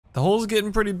The hole's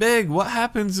getting pretty big. What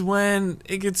happens when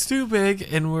it gets too big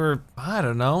and we're, I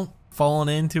don't know,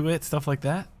 falling into it, stuff like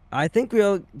that? I think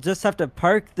we'll just have to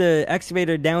park the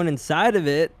excavator down inside of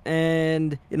it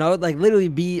and, you know, like literally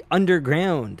be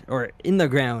underground or in the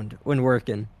ground when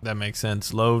working. That makes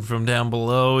sense. Load from down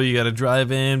below. You got to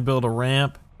drive in, build a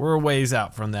ramp. We're a ways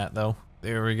out from that, though.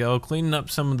 There we go. Cleaning up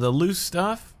some of the loose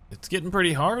stuff. It's getting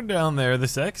pretty hard down there,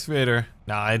 this excavator.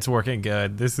 Nah, it's working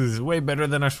good. This is way better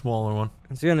than our smaller one.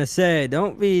 I was gonna say,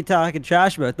 don't be talking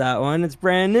trash about that one. It's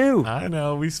brand new. I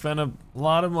know. We spent a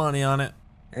lot of money on it.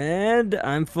 And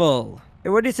I'm full. Hey,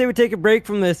 what do you say we take a break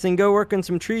from this and go work on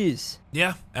some trees?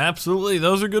 Yeah, absolutely.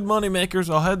 Those are good money makers.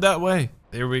 I'll head that way.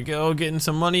 There we go, getting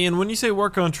some money. And when you say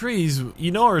work on trees,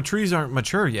 you know our trees aren't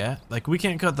mature yet. Like, we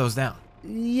can't cut those down.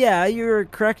 Yeah, you were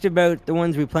correct about the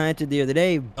ones we planted the other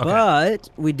day, but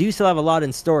we do still have a lot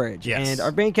in storage. Yes. And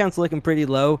our bank account's looking pretty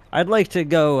low. I'd like to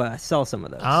go sell some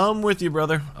of those. I'm with you,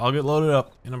 brother. I'll get loaded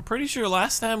up. And I'm pretty sure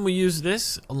last time we used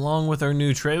this, along with our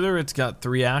new trailer, it's got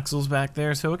 3 axles back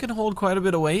there, so it can hold quite a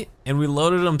bit of weight. And we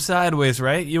loaded them sideways,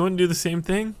 right? You wouldn't do the same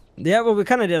thing? Yeah, well, we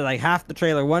kind of did like half the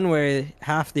trailer one way,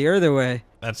 half the other way.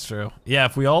 That's true. Yeah,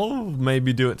 if we all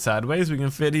maybe do it sideways, we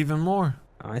can fit even more.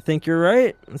 I think you're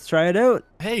right. Let's try it out.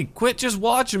 Hey, quit just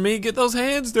watching me. Get those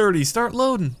hands dirty. Start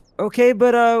loading. Okay,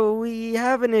 but we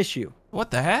have an issue.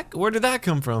 What the heck? Where did that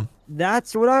come from?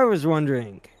 That's what I was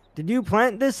wondering. Did you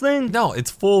plant this thing? No, it's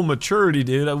full maturity,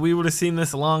 dude. We would have seen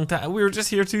this a long time. We were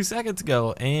just here 2 seconds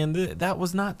ago, and that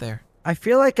was not there. I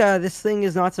feel like this thing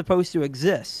is not supposed to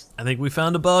exist. I think we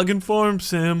found a bug in Farm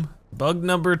Sim. Bug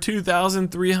number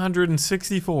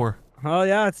 2364. Oh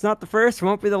yeah, it's not the first,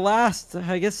 won't be the last.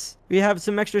 I guess we have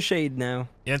some extra shade now.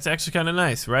 Yeah, it's actually kind of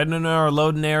nice. Right in our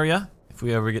loading area. If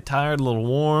we ever get tired, a little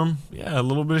warm, yeah, a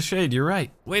little bit of shade, you're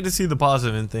right. Way to see the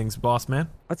positive in things, boss man.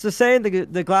 What's the saying?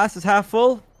 The glass is half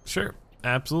full? Sure,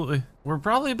 absolutely. We're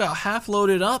probably about half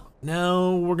loaded up.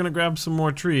 Now we're gonna grab some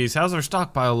more trees. How's our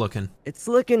stockpile looking? It's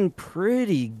looking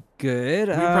pretty good.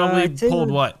 We probably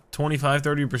pulled, what,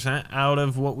 25–30% out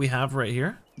of what we have right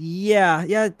here?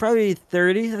 Yeah, probably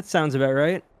 30. That sounds about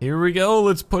right. Here we go.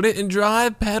 Let's put it in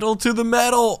drive. Pedal to the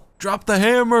metal. Drop the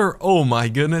hammer. Oh my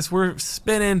goodness, we're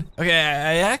spinning. Okay,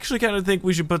 I actually kind of think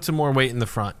we should put some more weight in the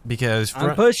front because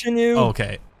I'm pushing you.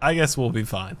 Okay, I guess we'll be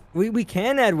fine. We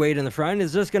can add weight in the front.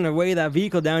 It's just gonna weigh that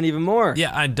vehicle down even more.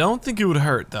 Yeah, I don't think it would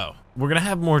hurt though. We're gonna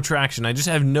have more traction. I just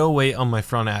have no weight on my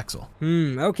front axle.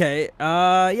 Okay.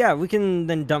 Yeah, we can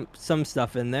then dump some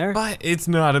stuff in there. But it's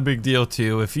not a big deal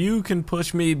too. If you can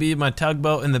push me, be my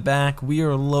tugboat in the back, we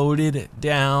are loaded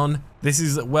down. This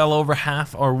is well over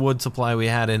half our wood supply we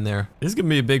had in there. This is gonna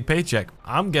be a big paycheck.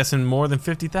 I'm guessing more than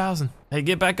 50,000. Hey,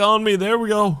 get back on me. There we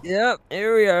go. Yep,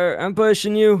 here we are. I'm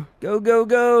pushing you. Go, go,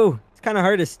 go. It's kind of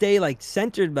hard to stay like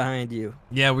centered behind you.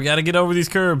 Yeah, we gotta get over these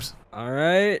curbs. All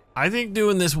right. I think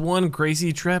doing this one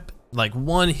crazy trip, like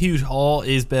one huge haul,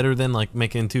 is better than like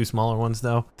making 2 smaller ones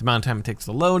though. The amount of time it takes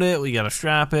to load it, we gotta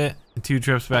strap it, and 2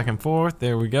 trips back and forth.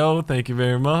 There we go. Thank you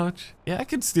very much. Yeah, I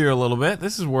could steer a little bit.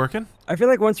 This is working. I feel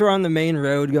like once we're on the main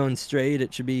road going straight,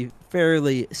 it should be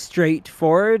fairly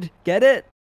straightforward. Get it?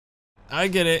 I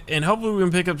get it, and hopefully we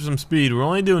can pick up some speed. We're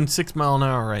only doing 6 miles an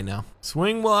hour right now.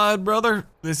 Swing wide, brother.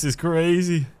 This is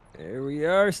crazy. There we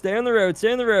are. Stay on the road.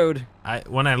 Stay on the road.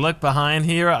 When I look behind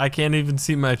here, I can't even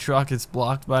see my truck. It's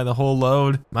blocked by the whole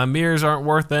load. My mirrors aren't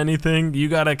worth anything. You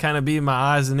gotta kind of be my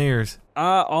eyes and ears.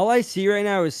 All I see right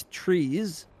now is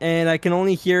trees, and I can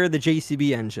only hear the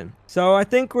JCB engine. So I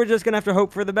think we're just gonna have to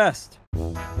hope for the best.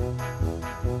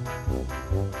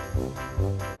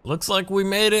 Looks like we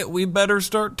made it. We better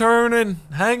start turning.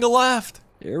 Hang a left.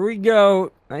 Here we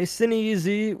go. Nice and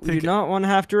easy. We do not want to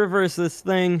have to reverse this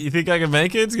thing. You think I can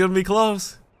make it? It's gonna be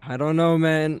close. I don't know,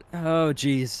 man. Oh,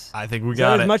 jeez. I think we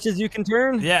got it. As much as you can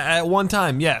turn? Yeah, at one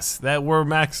time, yes. That we're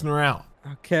maxing her out.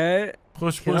 Okay.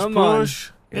 Push, Come push.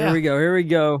 On. Here we go, here we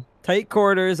go. Tight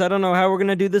quarters. I don't know how we're going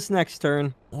to do this next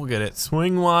turn. We'll get it.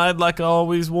 Swing wide like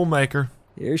always. We'll make her.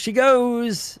 Here she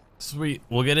goes. Sweet.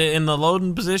 We'll get it in the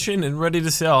loading position and ready to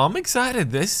sell. I'm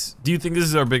excited. Do you think this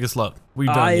is our biggest load we've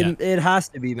done yet? It has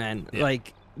to be, man. Yeah.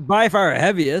 Like, by far our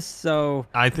heaviest, so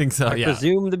I think so, yeah. I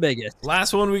presume the biggest.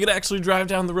 Last one, we could actually drive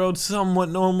down the road somewhat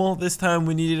normal. This time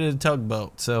we needed a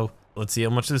tugboat, so let's see how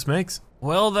much this makes.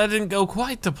 Well, that didn't go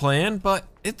quite to plan, but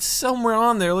it's somewhere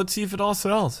on there. Let's see if it all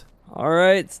sells. All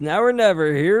right, it's now or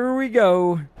never. Here we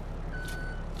go.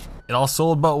 It all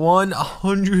sold but one,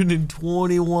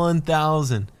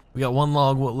 121,000. We got 1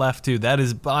 log left too. That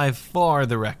is by far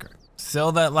the record.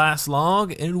 sell that last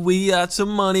log, and we got some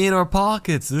money in our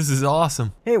pockets. This is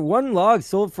awesome. Hey, one log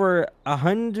sold for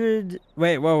 100.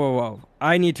 Wait, whoa.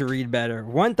 I need to read better.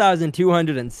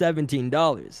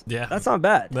 $1,217. Yeah. That's not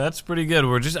bad. That's pretty good.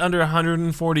 We're just under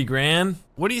 140 grand.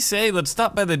 What do you say? Let's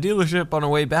stop by the dealership on our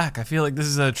way back. I feel like this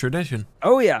is a tradition.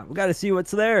 Oh, yeah. We got to see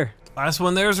what's there. Last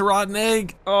one there's a rotten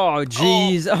egg. Oh,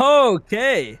 jeez. Oh.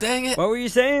 Okay. Dang it. What were you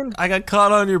saying? I got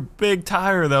caught on your big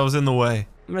tire that was in the way.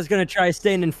 I'm just going to try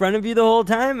staying in front of you the whole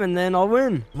time, and then I'll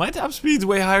win. My top speed's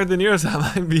way higher than yours. I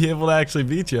might be able to actually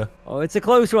beat you. Oh, it's a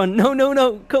close one.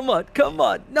 No. Come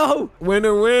on. No.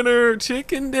 Winner,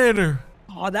 chicken dinner.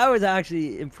 Oh, that was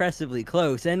actually impressively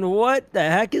close. And what the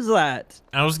heck is that?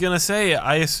 I was gonna say,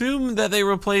 I assume that they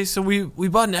replaced, so we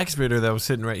bought an excavator that was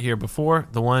sitting right here before,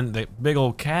 the big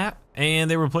old cat, and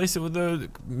they replaced it with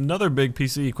another big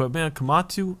piece of equipment, a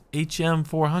Komatsu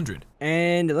HM400.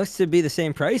 And it looks to be the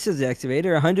same price as the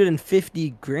excavator, 150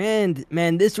 grand.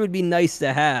 Man, this would be nice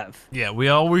to have. Yeah, we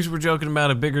always were joking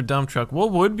about a bigger dump truck.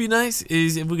 What would be nice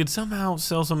is if we could somehow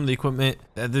sell some of the equipment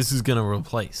that this is gonna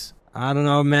replace. I don't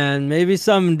know, man. Maybe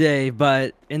someday,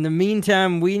 but in the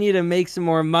meantime, we need to make some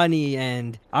more money,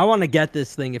 and I want to get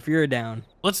this thing if you're down.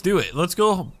 Let's do it. Let's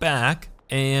go back,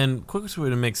 and quickest way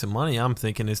to make some money, I'm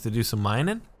thinking, is to do some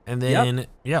mining, and then,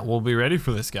 yeah, we'll be ready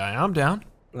for this guy. I'm down.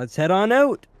 Let's head on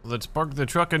out. Let's park the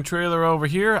truck and trailer over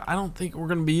here. I don't think we're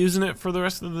going to be using it for the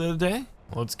rest of the day.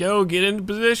 Let's go. Get into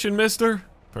position, mister.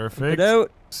 Perfect. Get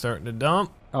out. Starting to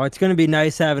dump. Oh, it's going to be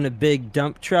nice having a big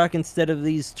dump truck instead of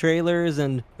these trailers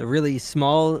and the really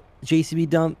small JCB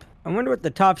dump. I wonder what the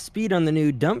top speed on the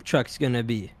new dump truck's going to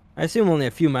be. I assume only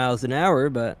a few miles an hour,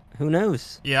 but who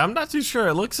knows? Yeah, I'm not too sure.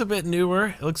 It looks a bit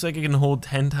newer. It looks like it can hold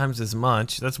 10 times as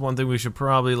much. That's one thing we should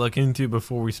probably look into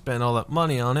before we spend all that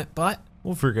money on it, but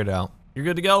we'll figure it out. You're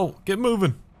good to go. Get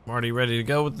moving. I'm already ready to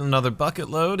go with another bucket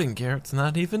load, and Garrett's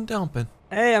not even dumping.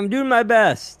 Hey, I'm doing my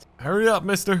best. Hurry up,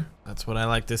 mister. That's what I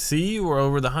like to see. We're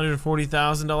over the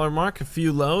 $140,000 mark, a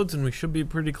few loads, and we should be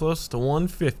pretty close to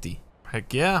 150.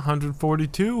 Heck yeah,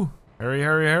 142.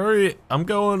 Hurry. I'm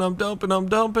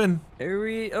dumping.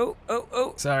 Hurry.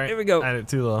 Oh. Sorry. Here we go. I had it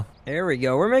too low. There we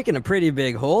go. We're making a pretty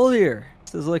big hole here.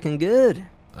 This is looking good.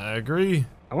 I agree.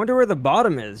 I wonder where the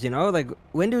bottom is, you know? Like,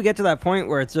 when do we get to that point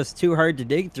where it's just too hard to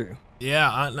dig through?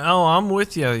 Yeah, no, I'm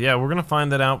with you. Yeah, we're going to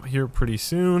find that out here pretty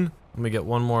soon. Let me get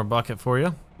one more bucket for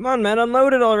you. Come on, man.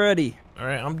 Unload it already. All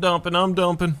right, I'm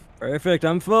dumping. Perfect.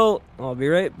 I'm full. I'll be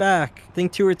right back. I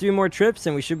think 2 or 3 more trips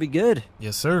and we should be good.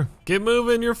 Yes, sir. Get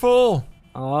moving. You're full.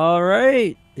 All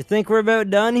right. You think we're about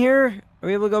done here? Are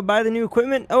we able to go buy the new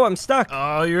equipment? Oh, I'm stuck.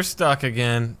 Oh, you're stuck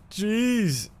again.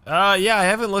 Jeez. Yeah, I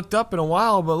haven't looked up in a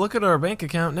while, but look at our bank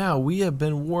account now. We have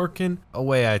been working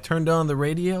away. I turned on the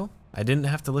radio. I didn't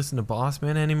have to listen to Boss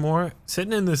Man anymore.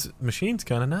 Sitting in this machine's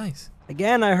kind of nice.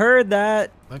 Again, I heard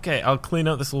that. Okay, I'll clean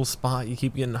up this little spot you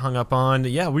keep getting hung up on.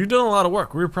 Yeah, we've done a lot of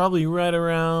work. We were probably right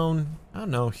around, I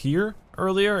don't know, here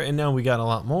earlier, and now we got a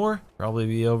lot more. Probably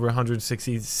be over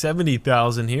 160,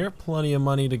 70,000 here. Plenty of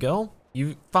money to go.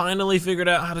 You finally figured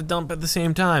out how to dump at the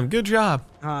same time. Good job.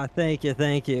 Thank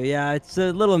you. Yeah, it's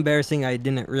a little embarrassing. I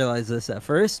didn't realize this at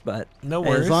first, but no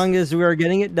worries. As long as we are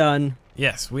getting it done.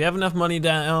 Yes, we have enough money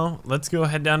now. Let's go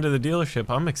head down to the dealership.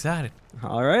 I'm excited.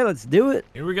 All right, let's do it.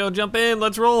 Here we go. Jump in.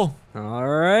 Let's roll. All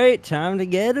right, time to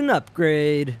get an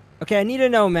upgrade. Okay, I need to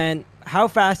know, man, how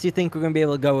fast do you think we're going to be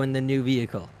able to go in the new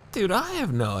vehicle? Dude, I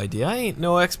have no idea. I ain't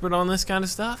no expert on this kind of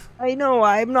stuff. I know,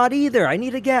 I'm not either. I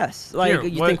need a guess. Like, Here,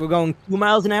 you think we're going 2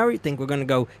 miles an hour? You think we're going to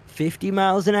go 50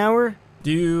 miles an hour?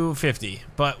 Do 50.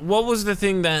 But what was the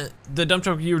thing that the dump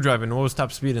truck you were driving? What was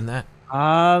top speed in that?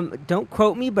 Don't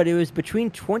quote me, but it was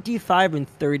between 25 and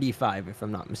 35, if I'm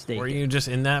not mistaken. Were you just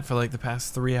in that for like the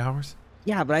past 3 hours?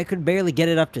 Yeah, but I could barely get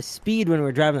it up to speed when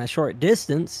we're driving a short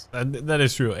distance. That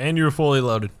is true. And you're fully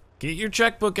loaded. Get your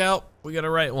checkbook out. We got to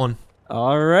write one.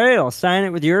 All right, I'll sign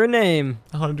it with your name.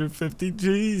 150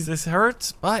 G's. This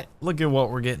hurts, but look at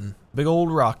what we're getting. Big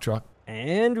old rock truck.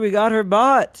 And we got her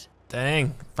bought.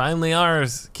 Dang, finally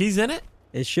ours. Keys in it?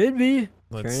 It should be.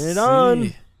 Let's Turn it see.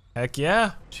 on. Heck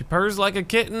yeah. She purrs like a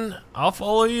kitten. I'll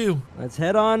follow you. Let's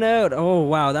head on out. Oh,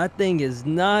 wow, that thing is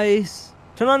nice.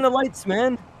 Turn on the lights,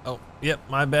 man. Oh, yep,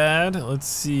 my bad. Let's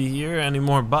see here. Any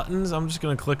more buttons? I'm just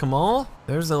going to click them all.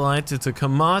 There's the lights. It's a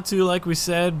Komatsu, like we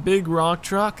said. Big rock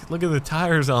truck. Look at the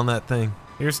tires on that thing.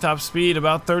 Here's top speed,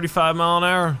 about 35 mile an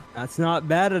hour. That's not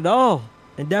bad at all.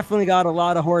 It definitely got a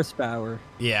lot of horsepower.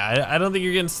 Yeah, I don't think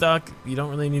you're getting stuck. You don't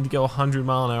really need to go 100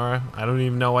 mile an hour. I don't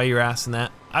even know why you're asking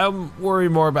that. I worry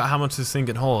more about how much this thing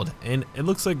can hold. And it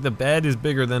looks like the bed is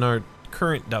bigger than our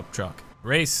current dump truck.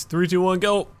 Race, 3, 2, 1,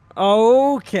 go.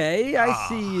 Okay, I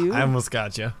see you. I almost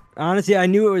got you. Honestly, I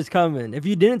knew it was coming. If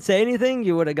you didn't say anything,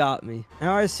 you would have got me.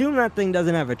 Now, I assume that thing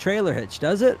doesn't have a trailer hitch,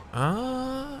 does it?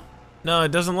 No,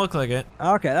 it doesn't look like it.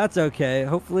 Okay, that's okay.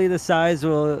 Hopefully the size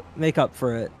will make up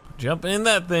for it. Jump in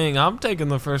that thing. I'm taking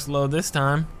the first load this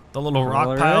time. The little rock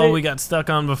All pile right. we got stuck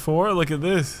on before. Look at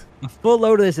this. A full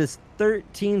load of this is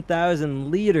 13,000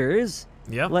 liters.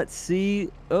 Yep. Let's see.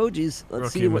 Oh, geez. Let's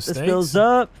Rookie see what this mistakes. fills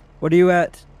up. What are you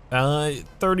at?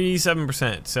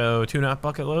 37%. So 2.5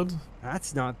 bucket loads.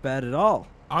 That's not bad at all.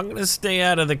 I'm gonna stay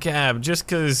out of the cab just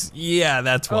cause, yeah,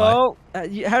 that's why. Oh,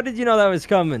 how did you know that was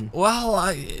coming?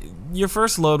 Well, your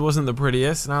first load wasn't the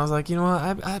prettiest, and I was like, you know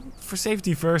what, for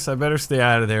safety first, I better stay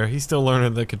out of there. He's still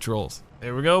learning the controls.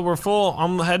 There we go, we're full.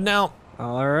 I'm heading out.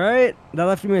 All right. That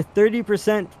left me with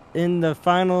 30% in the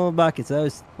final buckets. That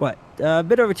was, what, a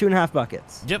bit over 2.5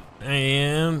 buckets. Yep,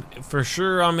 and for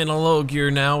sure I'm in a low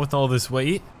gear now with all this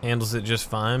weight. Handles it just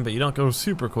fine, but you don't go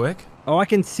super quick. Oh, I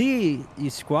can see you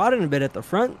squatting a bit at the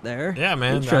front there. Yeah,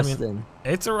 man. Interesting. I mean,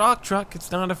 it's a rock truck.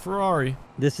 It's not a Ferrari.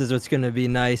 This is what's going to be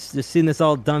nice. Just seeing this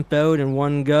all dump out in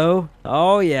one go.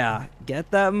 Oh, yeah. Get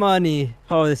that money.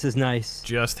 Oh, this is nice.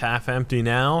 Just half empty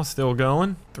now. Still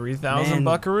going. 3,000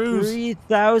 buckaroos.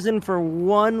 3,000 for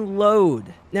one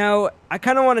load. Now, I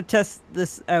kind of want to test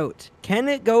this out. Can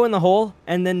it go in the hole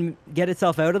and then get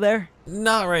itself out of there?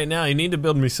 Not right now. You need to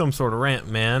build me some sort of ramp,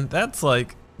 man. That's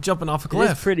like jumping off a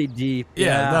cliff. It's pretty deep.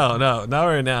 Yeah, no, not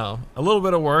right now. A little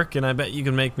bit of work, and I bet you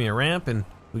can make me a ramp, and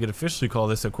we could officially call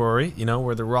this a quarry, you know,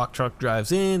 where the rock truck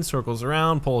drives in, circles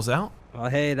around, pulls out.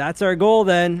 Well, hey, that's our goal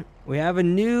then. We have a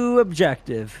new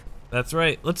objective. That's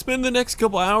right. Let's spend the next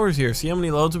couple hours here, see how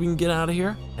many loads we can get out of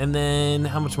here, and then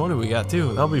how much money we got,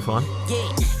 too. That'll be fun.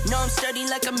 Yeah, no, I'm sturdy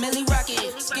like a milli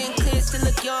rocket. Skin clear, still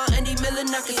look young, Andy Miller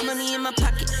knockers. Money in my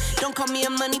pocket. Don't call me a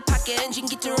money pocket. Engine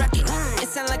get to rocket. It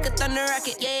sound like a thunder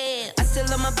rocket. Yeah, I still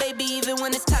love my baby even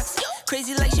when it's toxic.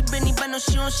 Crazy like she Britney, but no,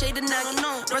 she don't shade the noggin.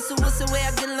 Russell Wilson way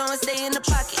I get low and stay in the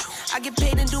pocket. I get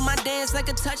paid and do my dance like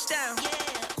a touchdown.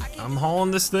 I'm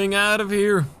hauling this thing out of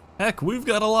here. Heck, we've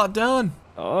got a lot done.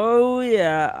 Oh,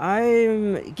 yeah.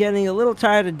 I'm getting a little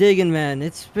tired of digging, man.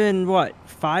 It's been, what,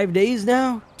 5 days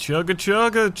now? Chugga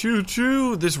chugga, choo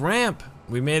choo. This ramp,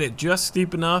 we made it just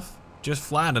steep enough, just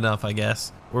flat enough, I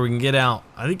guess, where we can get out.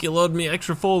 I think you loaded me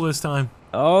extra full this time.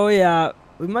 Oh, yeah.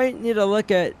 We might need to look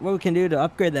at what we can do to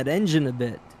upgrade that engine a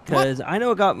bit, because I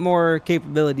know it got more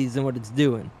capabilities than what it's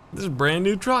doing. This is a brand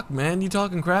new truck, man. You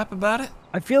talking crap about it?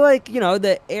 I feel like, you know,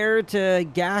 the air to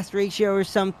gas ratio or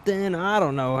something. I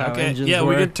don't know how engines yeah,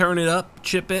 work. we could turn it up,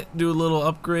 chip it, do a little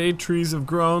upgrade. Trees have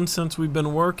grown since we've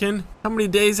been working. How many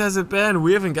days has it been?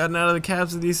 We haven't gotten out of the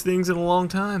cabs of these things in a long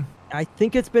time. I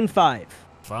think it's been 5.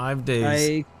 5 days.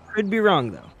 I could be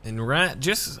wrong, though. And we're at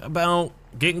just about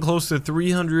getting close to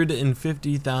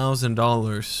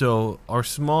 $350,000. So our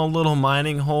small little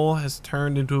mining hole has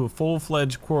turned into a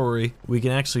full-fledged quarry. We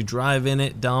can actually drive in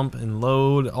it, dump and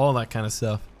load, all that kind of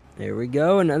stuff. There we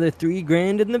go, another 3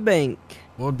 grand in the bank.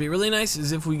 What would be really nice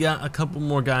is if we got a couple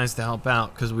more guys to help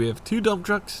out, because we have 2 dump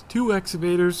trucks, 2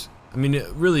 excavators. I mean,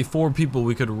 really 4 people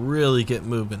we could really get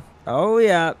moving. Oh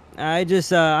yeah, I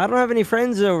don't have any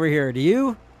friends over here, do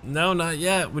you? No, not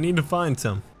yet. We need to find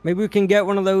some. Maybe we can get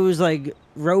one of those, like,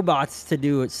 robots to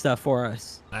do stuff for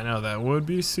us. I know, that would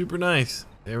be super nice.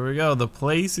 There we go. The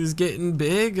place is getting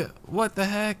big. What the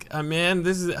heck? Man,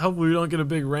 this is, hopefully we don't get a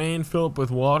big rain, fill up with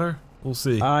water. We'll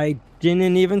see. I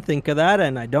didn't even think of that,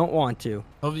 and I don't want to.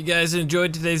 Hope you guys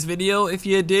enjoyed today's video. If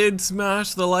you did,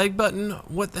 smash the like button.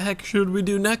 What the heck should we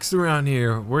do next around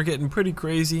here? We're getting pretty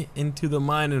crazy into the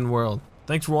mining world.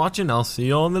 Thanks for watching. I'll see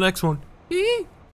you all in the next one. Bye.